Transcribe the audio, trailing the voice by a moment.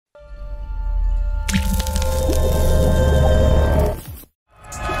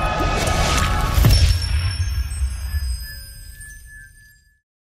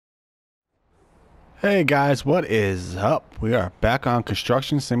Hey guys, what is up? We are back on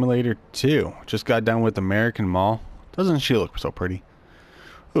Construction Simulator 2. Just got done with American Mall. Doesn't she look so pretty?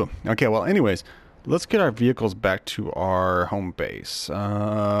 Ooh, okay, well anyways, let's get our vehicles back to our home base.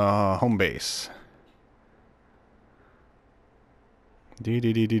 Home base.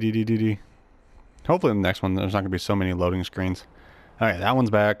 Hopefully the next one, there's not going to be so many loading screens. Alright, that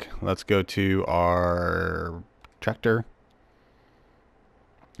one's back. Let's go to our tractor.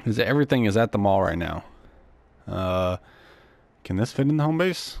 Everything is at the mall right now. Can this fit in the home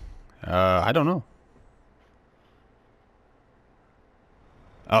base? I don't know.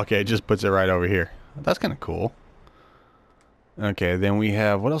 Okay, it just puts it right over here. That's kind of cool. Okay, then we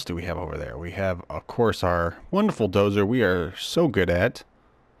have, what else do we have over there? We have, of course, our wonderful dozer we are so good at.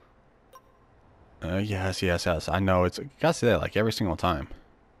 Yes. I know, you gotta say that like every single time.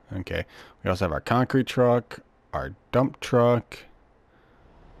 Okay, we also have our concrete truck, our dump truck.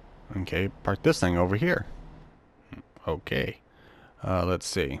 Okay, park this thing over here. Okay. Let's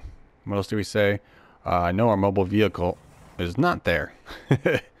see. What else do we say? I know our mobile vehicle is not there.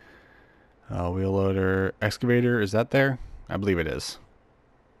 Wheel loader, excavator, is that there? I believe it is.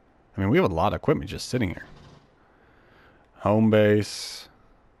 I mean, we have a lot of equipment just sitting here. Home base.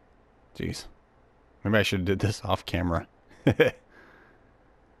 Jeez. Maybe I should have did this off camera.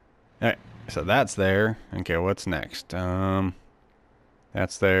 Alright, so that's there. Okay, what's next?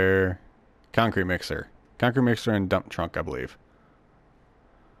 That's their concrete mixer. Concrete mixer and dump trunk, I believe.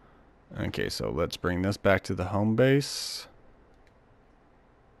 Okay, so let's bring this back to the home base.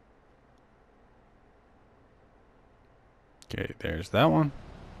 Okay, there's that one.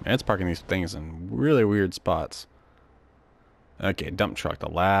 Man, it's parking these things in really weird spots. Okay, dump truck, the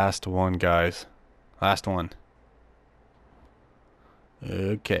last one, guys. Last one.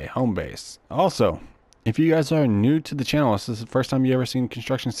 Okay, home base. Also, if you guys are new to the channel, this is the first time you ever seen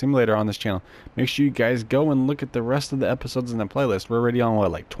Construction Simulator on this channel, make sure you guys go and look at the rest of the episodes in the playlist. We're already on,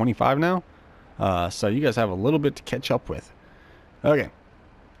 what, like 25 now? So you guys have a little bit to catch up with. Okay.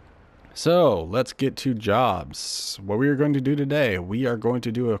 So, let's get to jobs. What we are going to do today, we are going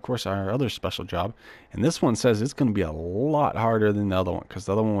to do, of course, our other special job. And this one says it's going to be a lot harder than the other one, because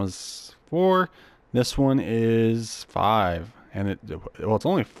the other one was 4. This one is 5. And it's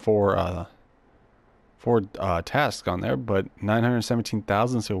only 4 tasks on there, but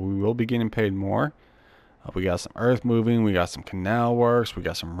 917,000, so we will be getting paid more. We got some earth moving, we got some canal works, we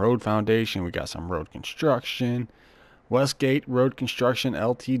got some road foundation, we got some road construction. Westgate Road Construction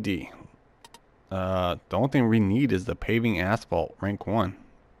Ltd. The only thing we need is the paving asphalt, rank 1.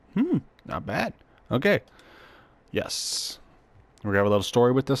 Not bad. Okay. Yes. We have a little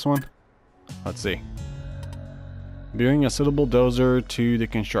story with this one. Let's see. Bringing a suitable dozer to the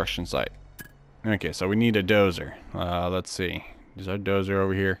construction site. Okay, so we need a dozer. Let's see. Is our dozer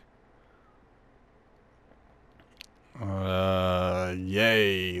over here?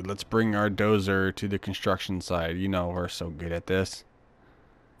 Yay. Let's bring our dozer to the construction site. You know we're so good at this.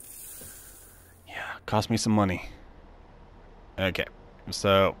 Yeah, cost me some money. Okay,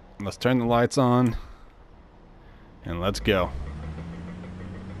 so let's turn the lights on. And let's go.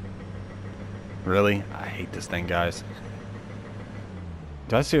 Really? I hate this thing, guys.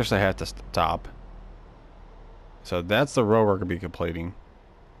 Do I seriously have to stop? So that's the row we're going to be completing.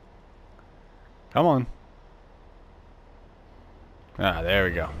 Come on. Ah, there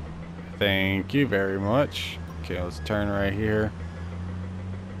we go. Thank you very much. Okay, let's turn right here.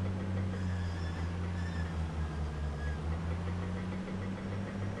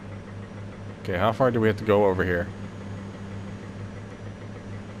 Okay, how far do we have to go over here?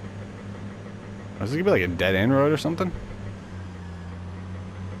 Is this going to be like a dead end road or something?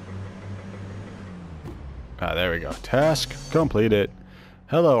 Ah, there we go. Task completed.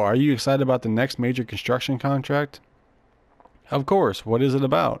 Hello, are you excited about the next major construction contract? Of course. What is it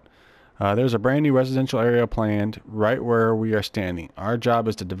about? There's a brand new residential area planned right where we are standing. Our job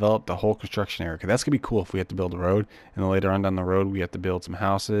is to develop the whole construction area. That's going to be cool if we have to build a road. And then later on down the road, we have to build some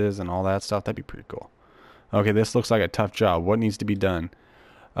houses and all that stuff. That'd be pretty cool. Okay, this looks like a tough job. What needs to be done?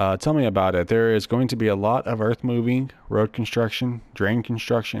 Tell me about it. There is going to be a lot of earth moving, road construction, drain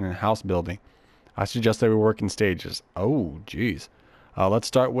construction, and house building. I suggest that we work in stages. Oh, geez. Let's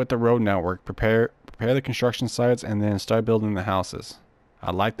start with the road network. Prepare the construction sites and then start building the houses.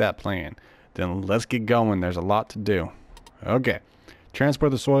 I like that plan. Then let's get going. There's a lot to do. Okay.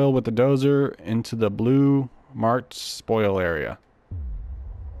 Transport the soil with the dozer into the blue marked spoil area.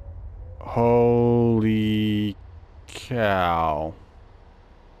 Holy cow.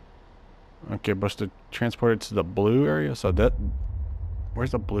 Okay, but to transport it to the blue area? So that...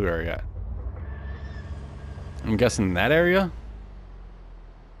 Where's the blue area at? I'm guessing that area?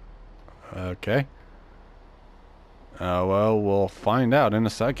 Okay. Well, we'll find out in a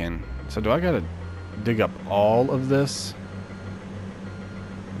second. So do I gotta dig up all of this?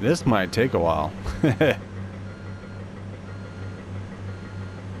 This might take a while.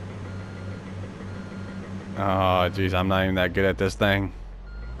 Oh, geez, I'm not even that good at this thing.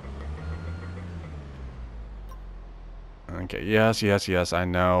 Okay, yes, I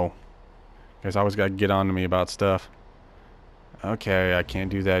know. Guys always gotta get on to me about stuff. Okay, I can't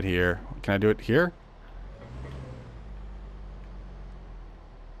do that here. Can I do it here?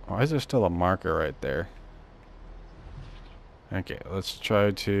 Why is there still a marker right there? Okay, let's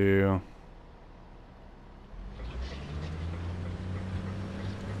try to...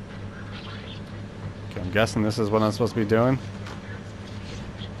 Okay, I'm guessing this is what I'm supposed to be doing.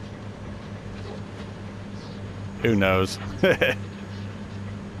 Who knows?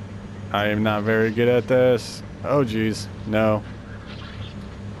 I am not very good at this. Oh, geez. No.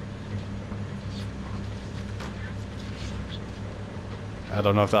 I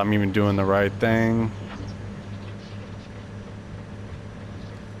don't know if I'm even doing the right thing.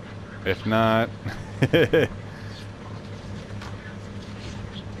 If not...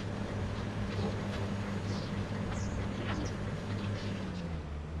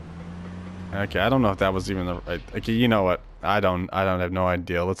 Okay, I don't know if that was even the right... Okay, you know what? I don't have no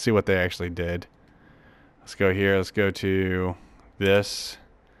idea. Let's see what they actually did. Let's go here. Let's go to this.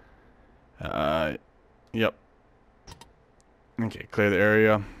 Yep. Okay, clear the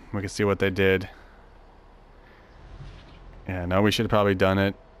area. We can see what they did. Yeah, no, we should have probably done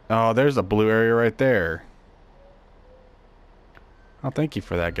it. Oh, there's a blue area right there. Oh, thank you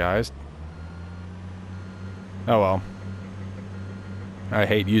for that, guys. Oh, well. I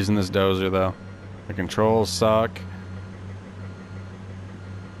hate using this dozer, though. The controls suck.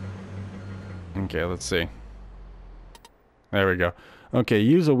 Okay, let's see. There we go. Okay,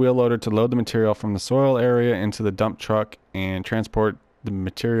 use a wheel loader to load the material from the soil area into the dump truck and transport the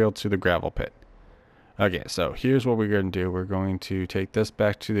material to the gravel pit. Okay, so here's what we're going to do. We're going to take this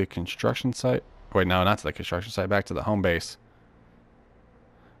back to the construction site. Wait, no, not to the construction site, back to the home base.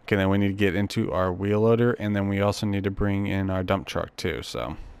 Okay, then we need to get into our wheel loader, and then we also need to bring in our dump truck too,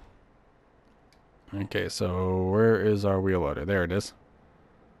 so. Okay, so where is our wheel loader? There it is.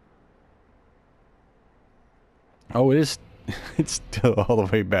 Oh, it is. It's still all the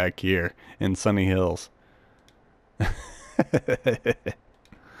way back here in Sunny Hills.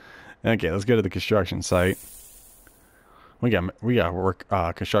 Okay, let's go to the construction site. We got work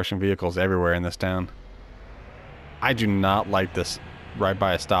construction vehicles everywhere in this town. I do not like this right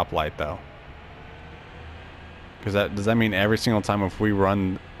by a stoplight though. Because does that mean every single time if we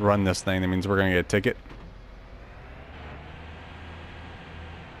run this thing, that means we're gonna get a ticket?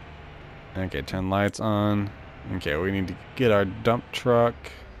 Okay, turn lights on. Okay, we need to get our dump truck.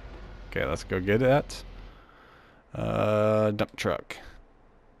 Okay, let's go get that. Dump truck.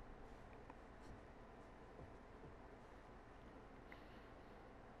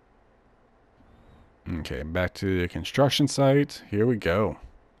 Okay, back to the construction site. Here we go.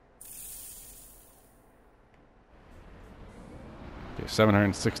 Okay,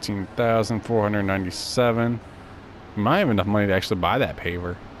 716,497. We might have enough money to actually buy that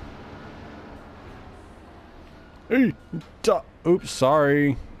paver. Hey, oops,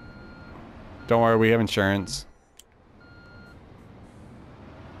 sorry. Don't worry, we have insurance.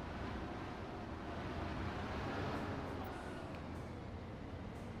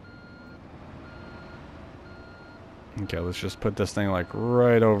 Okay, let's just put this thing like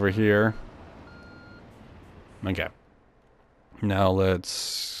right over here. Okay. Now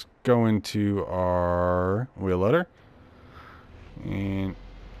let's go into our wheel loader. And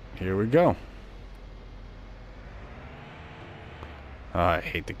here we go. Oh, I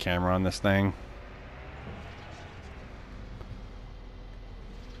hate the camera on this thing.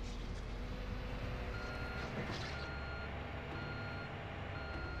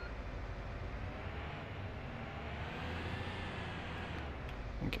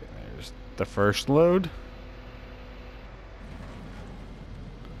 Okay, there's the first load.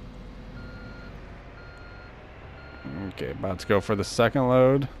 Okay, about to go for the second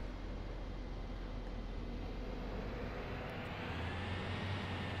load.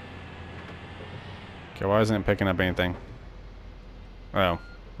 Okay, why isn't it picking up anything? Oh,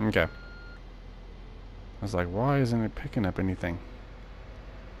 okay. I was like, why isn't it picking up anything?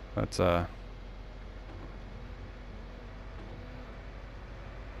 Let's, Okay,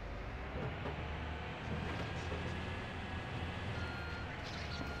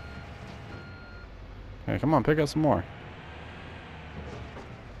 come on, pick up some more.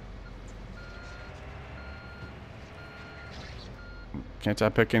 Can't I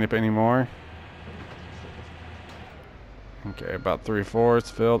pick up any more? Okay, about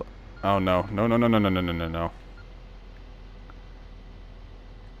 3/4 filled. Oh no, no, no, no, no, no, no, no, no, no.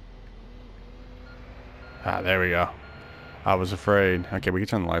 Ah, there we go. I was afraid. Okay, we can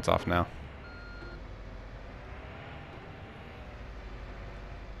turn the lights off now.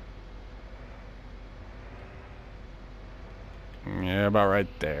 Yeah, about right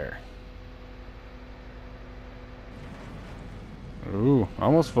there. Ooh,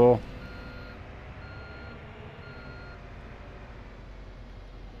 almost full.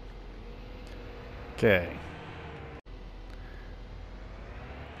 Okay.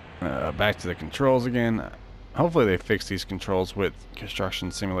 Back to the controls again. Hopefully they fix these controls with Construction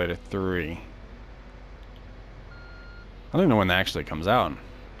Simulator 3. I don't know when that actually comes out.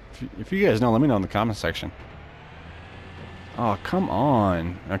 If you guys know, let me know in the comment section. Oh, come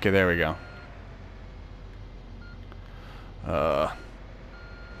on. Okay, there we go.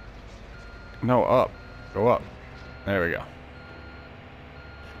 No, up. Go up. There we go.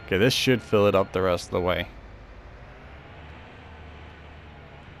 Okay, this should fill it up the rest of the way.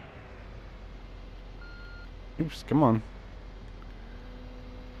 Oops, come on.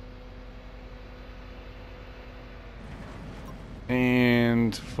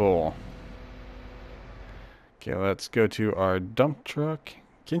 And full. Okay, let's go to our dump truck.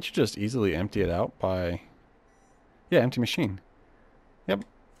 Can't you just easily empty it out by... Yeah, empty machine. Yep.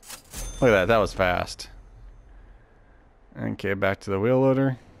 Look at that, that was fast. Okay, back to the wheel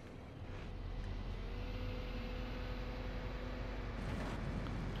loader.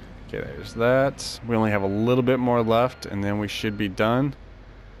 Okay, there's that. We only have a little bit more left, and then we should be done.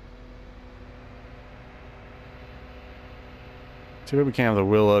 Too bad we can't have the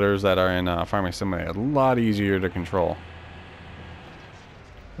wheel loaders that are in Farming Simulator. A lot easier to control.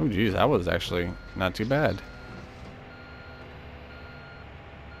 Oh, geez, that was actually not too bad.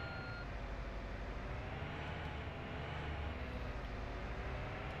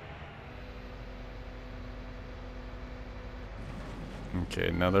 Okay,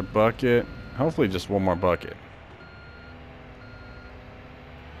 another bucket. Hopefully just one more bucket.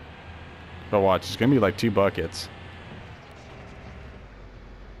 But watch, it's gonna be like 2 buckets.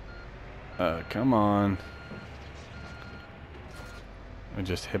 Come on. I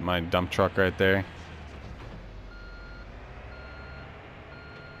just hit my dump truck right there.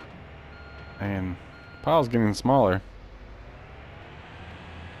 And the pile's getting smaller.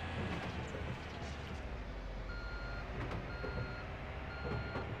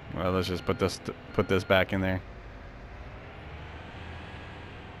 Well, let's just put this back in there.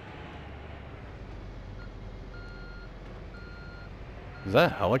 Is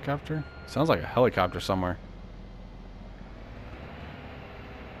that a helicopter? Sounds like a helicopter somewhere.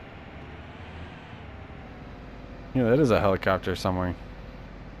 Yeah, that is a helicopter somewhere.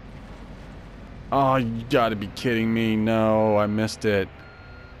 Oh, you gotta be kidding me. No, I missed it.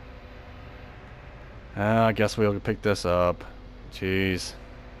 I guess we'll pick this up. Jeez.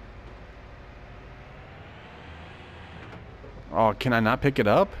 Oh, can I not pick it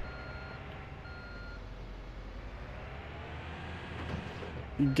up?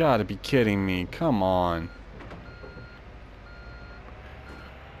 You gotta be kidding me. Come on.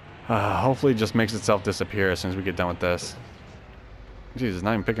 Hopefully it just makes itself disappear as soon as we get done with this. Jeez, it's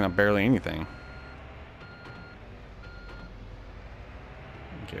not even picking up barely anything.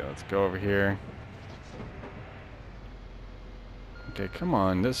 Okay, let's go over here. Okay, come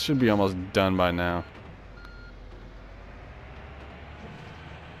on. This should be almost done by now.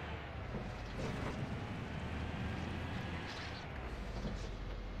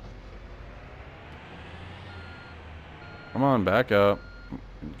 Come on, back up.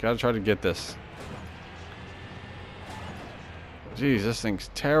 Gotta try to get this. Jeez, this thing's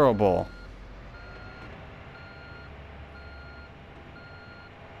terrible.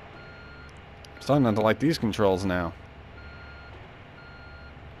 I'm starting not to like these controls now.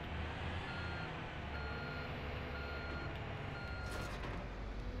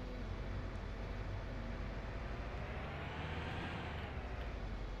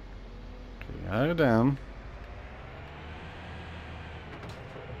 Okay, got it down.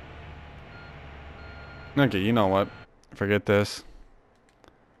 Okay, you know what? Forget this.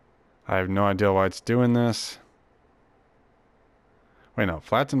 I have no idea why it's doing this. Wait, no.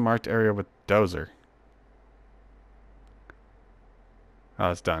 Flatten marked area with dozer.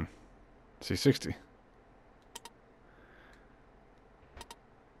 Oh, it's done. C60.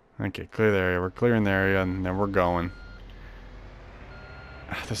 Okay, clear the area. We're clearing the area, and then we're going.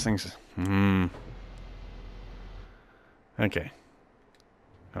 This thing's... Okay.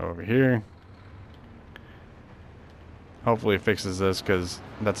 Over here. Hopefully it fixes this, because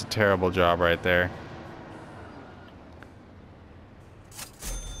that's a terrible job right there.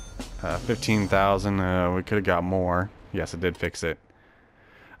 15,000. We could have got more. Yes, it did fix it.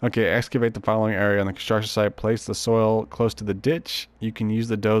 Okay, excavate the following area on the construction site. Place the soil close to the ditch. You can use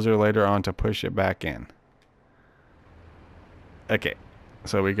the dozer later on to push it back in. Okay,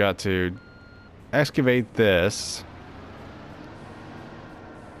 so we got to excavate this.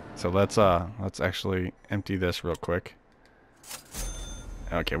 So let's actually empty this real quick.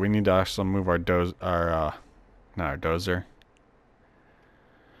 Okay, we need to also move our dozer.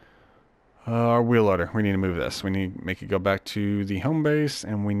 Our wheel loader. We need to move this. We need to make it go back to the home base,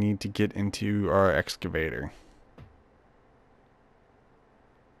 and we need to get into our excavator.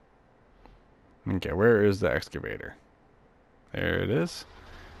 Okay, where is the excavator? There it is.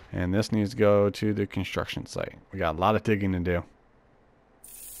 And this needs to go to the construction site. We got a lot of digging to do.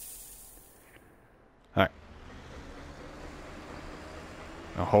 Alright.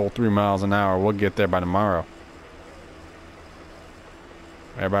 A whole 3 miles an hour. We'll get there by tomorrow.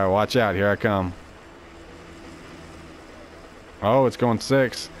 Everybody watch out. Here I come. Oh, it's going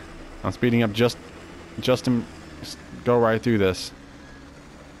 6. I'm speeding up just to go right through this.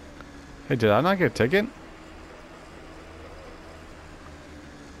 Hey, did I not get a ticket?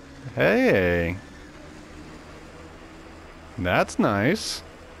 Hey. That's nice.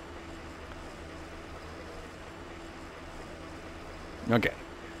 Okay.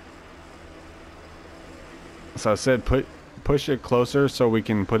 So I said push it closer so we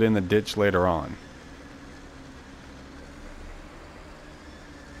can put in the ditch later on.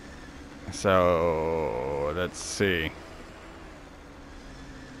 So let's see.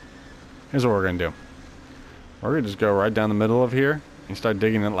 Here's what we're gonna do. We're gonna just go right down the middle of here and start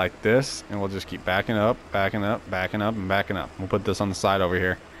digging it like this, and we'll just keep backing up, backing up, backing up, and backing up. We'll put this on the side over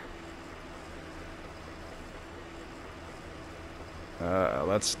here.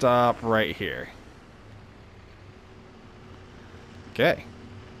 Let's stop right here. Okay,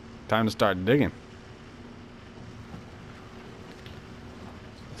 time to start digging.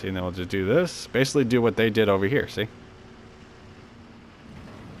 See, and then we'll just do this. Basically do what they did over here, see?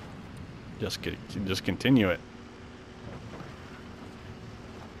 Just continue it.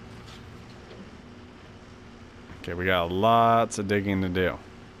 Okay, we got lots of digging to do.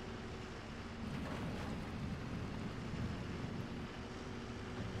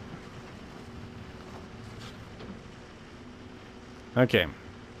 Okay.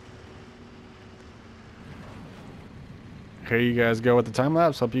 Here you guys go with the time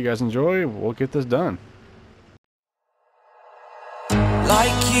lapse. Hope you guys enjoy. We'll get this done.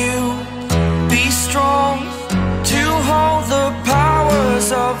 Like you, be strong to hold the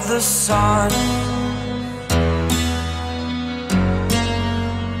powers of the sun.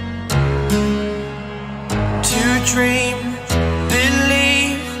 To dream,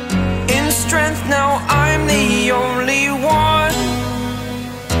 believe in strength. Now I'm the only one.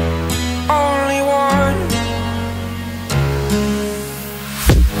 Only one.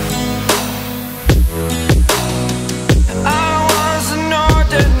 I was an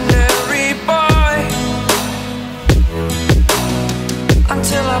ordinary boy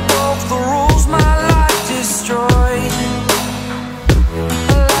until I broke the rules. My life destroyed. A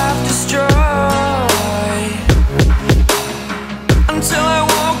life destroyed. Until I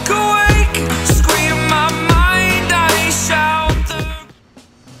walk awake, scream my mind, I shout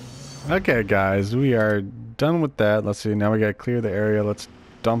the... Okay, guys, we are done with that. Let's see, now we gotta clear the area. Let's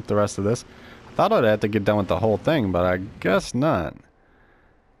dump the rest of this. I thought I'd have to get done with the whole thing, but I guess not.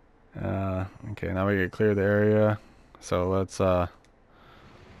 Okay, now we gotta clear the area. So let's also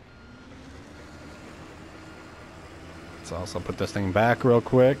put this thing back real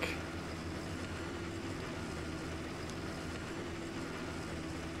quick.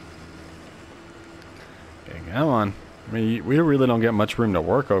 Okay, come on. I mean, we really don't get much room to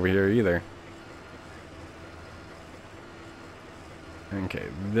work over here either. Okay,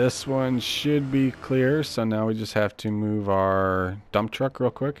 this one should be clear, so now we just have to move our dump truck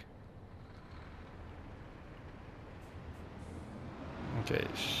real quick. Okay,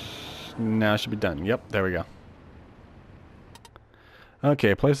 now it should be done. Yep, there we go.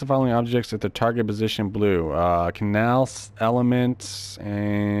 Okay, place the following objects at the target position blue. Canal, elements,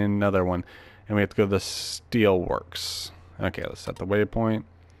 and another one. And we have to go to the steel works. Okay, let's set the waypoint.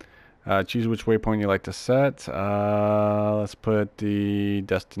 Choose which waypoint you like to set. Let's put the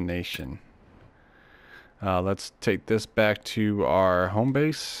destination. Let's take this back to our home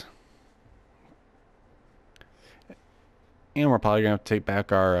base. And we're probably going to have to take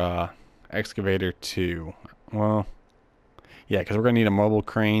back our excavator too. Well, yeah, because we're going to need a mobile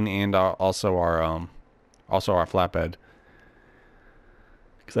crane and also our flatbed.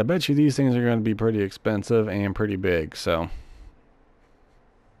 Because I bet you these things are going to be pretty expensive and pretty big, so...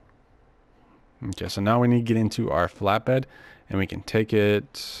 Okay, so now we need to get into our flatbed, and we can take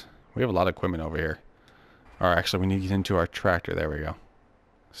it. We have a lot of equipment over here. Or actually, we need to get into our tractor. There we go.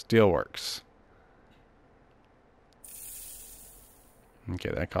 Steelworks.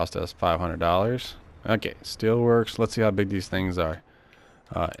 Okay, that cost us $500. Okay, Steelworks. Let's see how big these things are.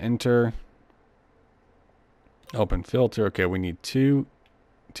 Enter. Open filter. Okay, we need two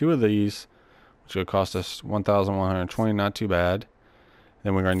of these, which will cost us 1,120. Not too bad.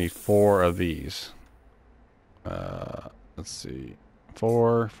 Then we're going to need 4 of these. Let's see.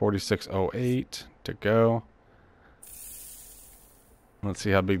 4608 to go. Let's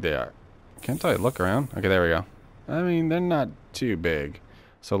see how big they are. Can't I look around? Okay, there we go. I mean, they're not too big.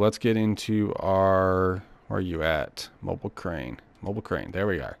 So let's get into our... Where are you at? Mobile crane. Mobile crane. There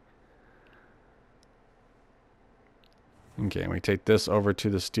we are. Okay, we take this over to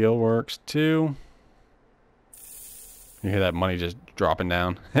the steelworks too. You hear that money just dropping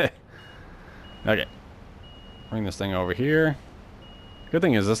down? Okay. Bring this thing over here. Good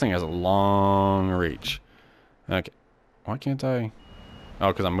thing is this thing has a long reach. Okay. Why can't I... Oh,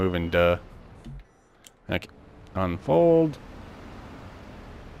 because I'm moving, duh. Okay. Unfold.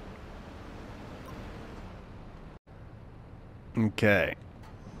 Okay.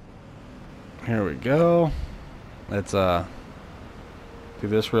 Here we go. Let's do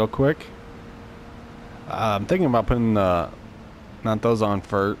this real quick. I'm thinking about putting not those on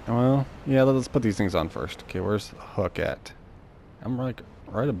first. Well, yeah, let's put these things on first. Okay, where's the hook at? I'm like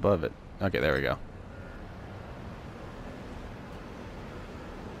right above it. Okay, there we go.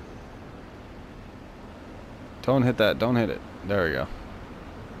 Don't hit that. Don't hit it. There we go.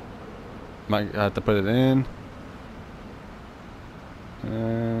 Might have to put it in.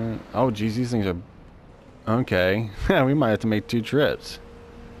 Oh, geez, these things are... Okay. We might have to make 2 trips.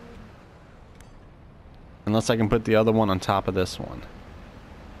 Unless I can put the other one on top of this one.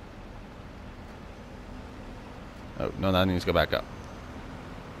 Oh, no, that needs to go back up.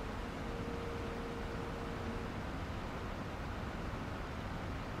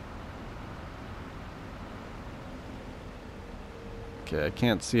 Okay, I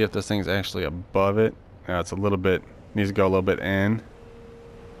can't see if this thing's actually above it. It's a little bit, needs to go a little bit in.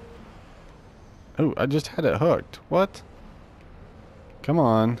 Oh, I just had it hooked. What? Come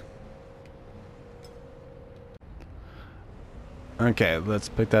on. Okay, let's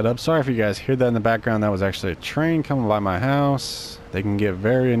pick that up. Sorry if you guys hear that in the background. That was actually a train coming by my house. They can get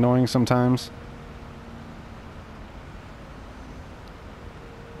very annoying sometimes.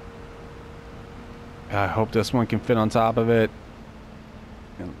 I hope this one can fit on top of it.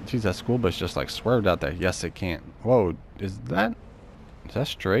 Geez, that school bus just like swerved out there. Yes, it can. Whoa, is that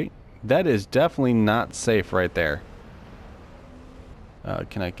straight? That is definitely not safe right there.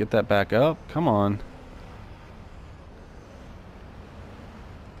 Can I get that back up? Come on.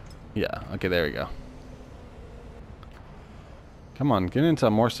 Yeah, okay, there we go. Come on, get into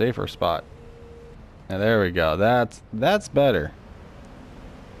a more safer spot. Now, there we go. That's better.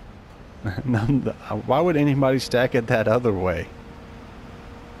 Why would anybody stack it that other way?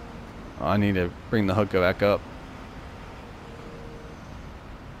 Oh, I need to bring the hook back up.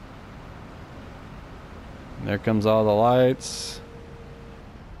 There comes all the lights.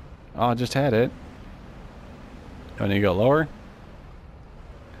 Oh, I just had it. Do I need to go lower?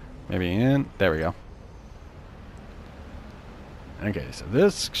 Maybe in. There we go. Okay, so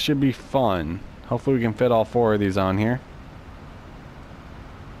this should be fun. Hopefully we can fit all 4 of these on here.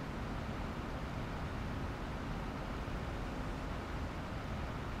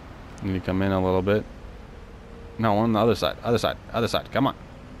 Need to come in a little bit. No, on the other side. Other side. Other side. Come on.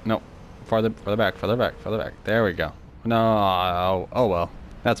 No. Farther back. Further back. Further back. There we go. No. Oh well.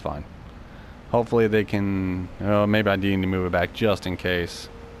 That's fine. Hopefully they can... Oh, maybe I need to move it back just in case.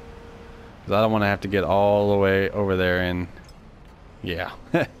 Because I don't want to have to get all the way over there and... Yeah.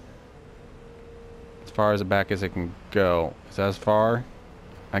 As far as the back as it can go. Is that as far?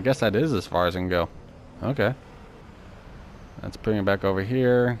 I guess that is as far as it can go. Okay. Let's bring it back over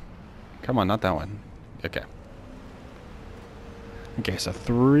here. Come on, not that one. Okay. Okay, so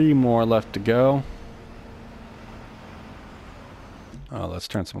 3 more left to go. Oh, let's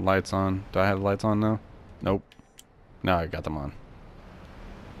turn some lights on. Do I have lights on now? Nope. No, I got them on.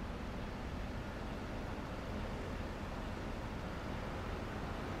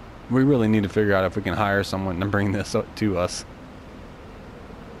 We really need to figure out if we can hire someone to bring this up to us.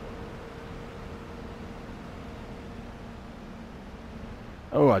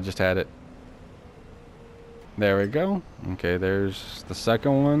 Oh, I just had it. There we go. Okay, there's the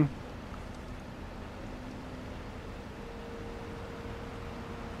second one.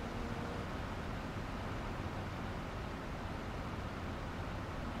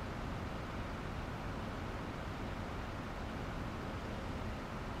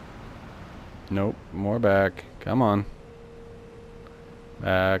 Nope, more back. Come on.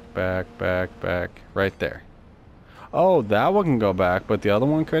 Back, back, back, back. Right there. Oh, that one can go back, but the other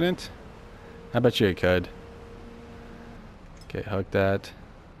one couldn't? I bet you it could. Okay, hook that.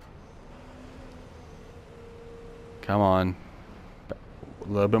 Come on. A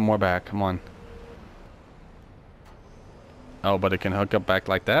little bit more back. Come on. Oh, but it can hook up back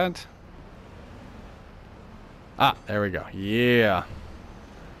like that? Ah, there we go. Yeah.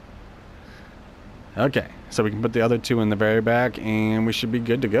 Okay, so we can put the other two in the very back, and we should be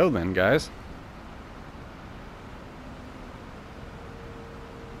good to go then, guys.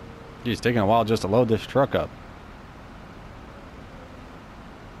 Geez, it's taking a while just to load this truck up.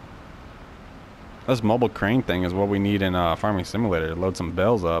 This mobile crane thing is what we need in Farming Simulator to load some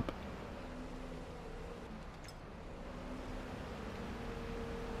bales up.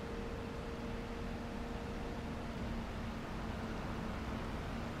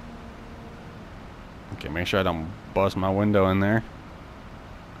 Okay, make sure I don't bust my window in there.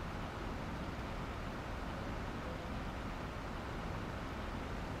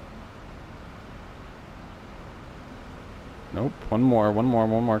 Nope, one more,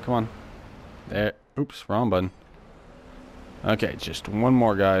 come on. There, oops, wrong button. Okay, just one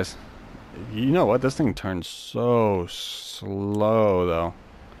more, guys. You know what, this thing turns so slow, though.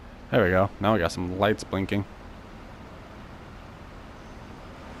 There we go, now we got some lights blinking.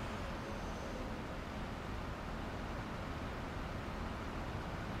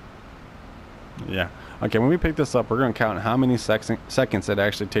 Yeah. Okay, when we pick this up, we're going to count how many seconds it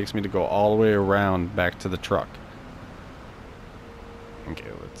actually takes me to go all the way around back to the truck. Okay,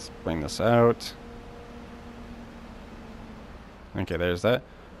 let's bring this out. Okay, there's that.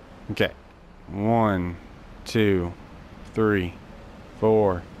 Okay. 1, 2, 3,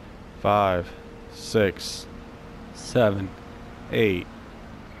 4, 5, 6, 7, 8,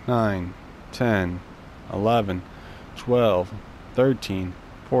 9, 10, 11, 12, 13,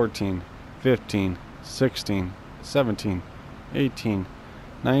 14, 15, 16, 17, 18,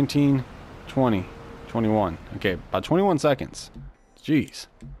 19, 20, 21. Okay, about 21 seconds. Jeez.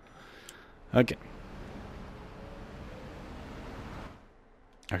 Okay.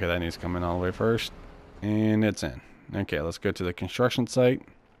 Okay, that needs to come in all the way first. And it's in. Okay, let's go to the construction site.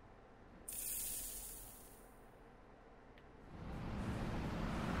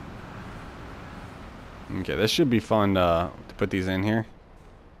 Okay, this should be fun to put these in here.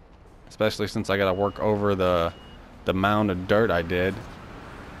 Especially since I gotta work over the mound of dirt I did.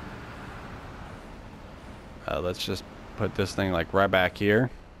 Let's just put this thing like right back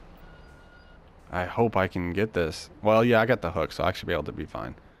here. I hope I can get this. Well, yeah, I got the hook, so I should be able to be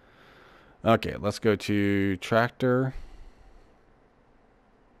fine. Okay, let's go to tractor.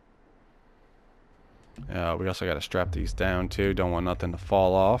 We also got to strap these down too. Don't want nothing to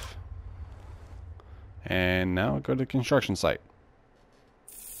fall off. And now go to construction site.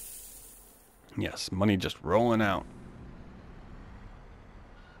 Yes, money just rolling out.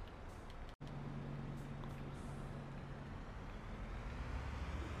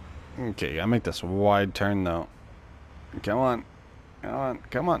 Okay, I make this wide turn though. Come on. Come on.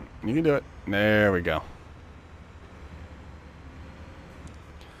 Come on. You can do it. There we go.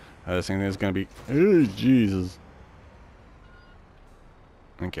 This thing is going to be... Oh, Jesus.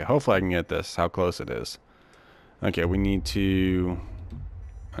 Okay, hopefully I can get this. How close it is. Okay, we need to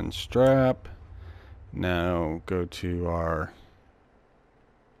unstrap. Now go to our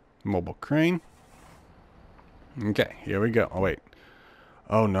mobile crane. Okay, here we go. Oh, wait.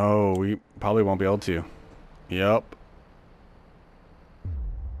 Oh, no. We probably won't be able to. Yep.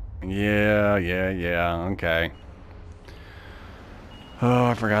 Yeah. Okay. Oh,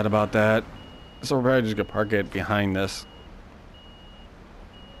 I forgot about that. So we're probably just going to park it behind this.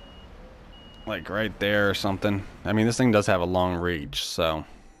 Like right there or something. I mean, this thing does have a long reach, so...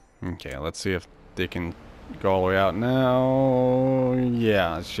 Okay, let's see if they can go all the way out now.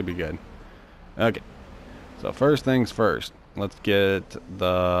 Yeah, it should be good. Okay. So first things first. Let's get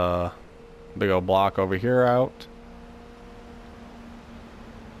the big old block over here out.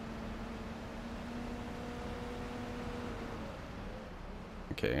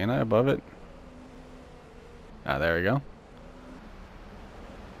 Okay, ain't I above it? Ah, there we go.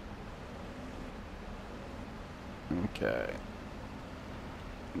 Okay.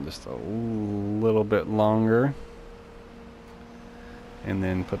 Just a little bit longer. And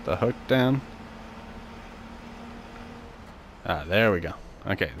then put the hook down. Ah, there we go.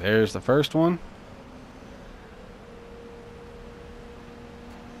 Okay, there's the first one.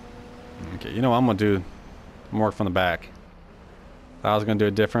 Okay, you know, I'm going to do more work from the back. I was going to do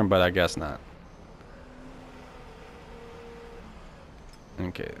it different, but I guess not.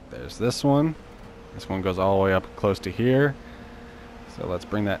 Okay, there's this one. This one goes all the way up close to here. So let's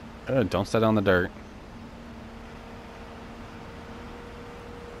bring that. Don't set on the dirt.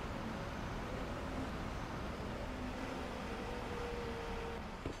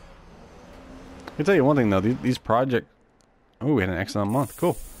 I can tell you one thing though. These projects. Oh, we had an excellent month.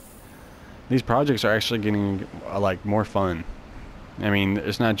 Cool. These projects are actually getting like more fun. I mean,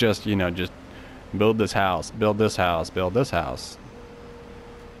 it's not just, you know, just build this house, build this house, build this house.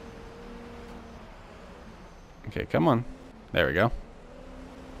 Okay, come on. There we go.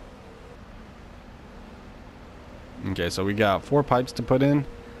 Okay, so we got 4 pipes to put in,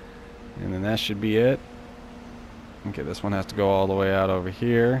 and then that should be it. Okay, this one has to go all the way out over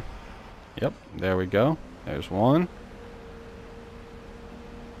here. Yep, there we go. There's one.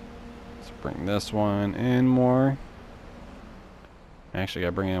 Let's bring this one in more. Actually,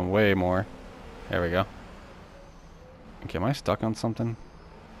 gotta bring in way more. There we go. Okay, am I stuck on something?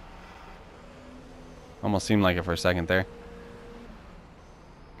 Almost seemed like it for a second there.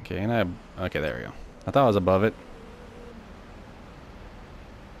 Okay, and okay, there we go. I thought I was above it.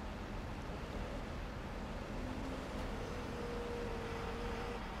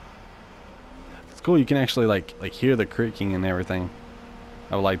 It's cool. You can actually like hear the creaking and everything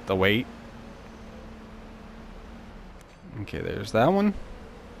of like the weight. Okay, there's that one.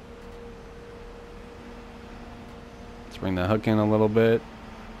 Let's bring the hook in a little bit.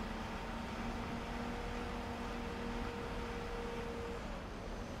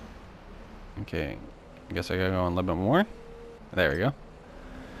 Okay, I guess I gotta go on a little bit more. There we go.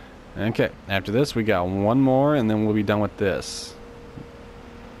 Okay, after this we got one more and then we'll be done with this.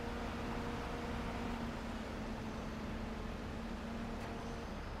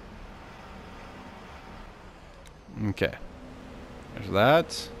 Okay, there's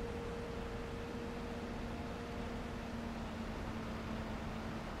that.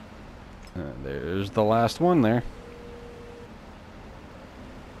 There's the last one there.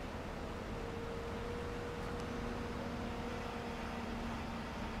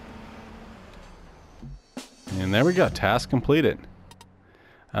 And there we go, task completed.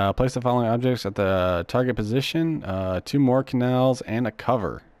 Place the following objects at the target position, 2 more canals and a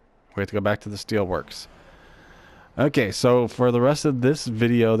cover. We have to go back to the steelworks. Okay, so for the rest of this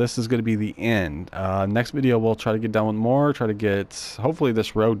video, this is going to be the end. Next video, we'll try to get done with more, try to get, hopefully,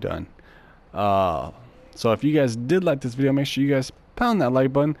 this road done. So if you guys did like this video, make sure you guys pound that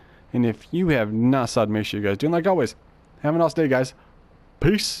like button. And if you have not subbed, make sure you guys do. And like always, have an awesome day, guys.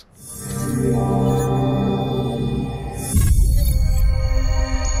 Peace.